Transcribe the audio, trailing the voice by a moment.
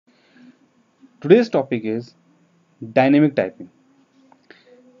Today's topic is dynamic typing.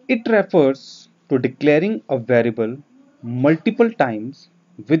 It refers to declaring a variable multiple times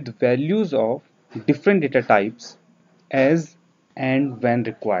with values of different data types as and when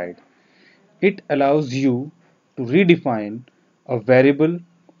required. It allows you to redefine a variable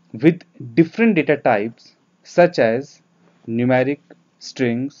with different data types such as numeric,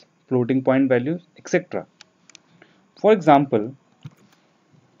 strings, floating point values, etc. For example,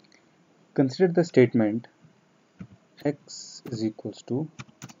 consider the statement x is equals to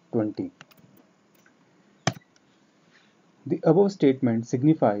 20. The above statement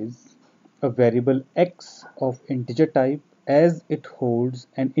signifies a variable x of integer type as it holds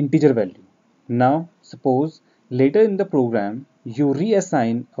an integer value. Now, suppose later in the program you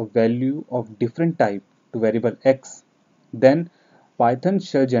reassign a value of different type to variable x, then Python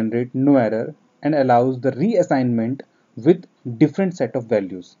shall generate no error and allows the reassignment with different set of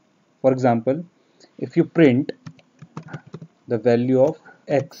values. For example, if you print the value of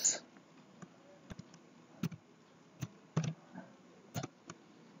x,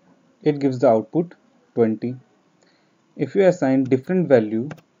 it gives the output 20. If you assign different value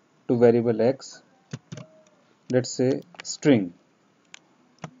to variable x, let's say string,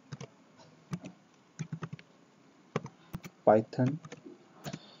 Python,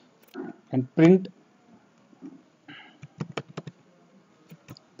 and print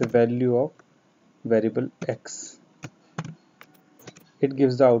the value of variable x, it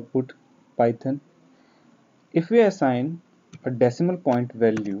gives the output Python. If we assign a decimal point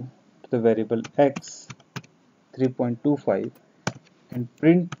value to the variable x 3.25 and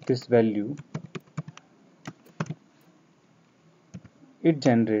print this value, it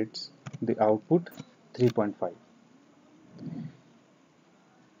generates the output 3.5.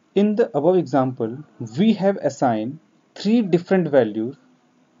 In the above example, we have assigned three different values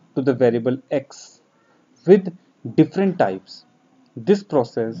to the variable x with different types. This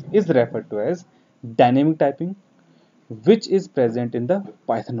process is referred to as dynamic typing, which is present in the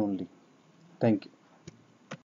Python only. Thank you.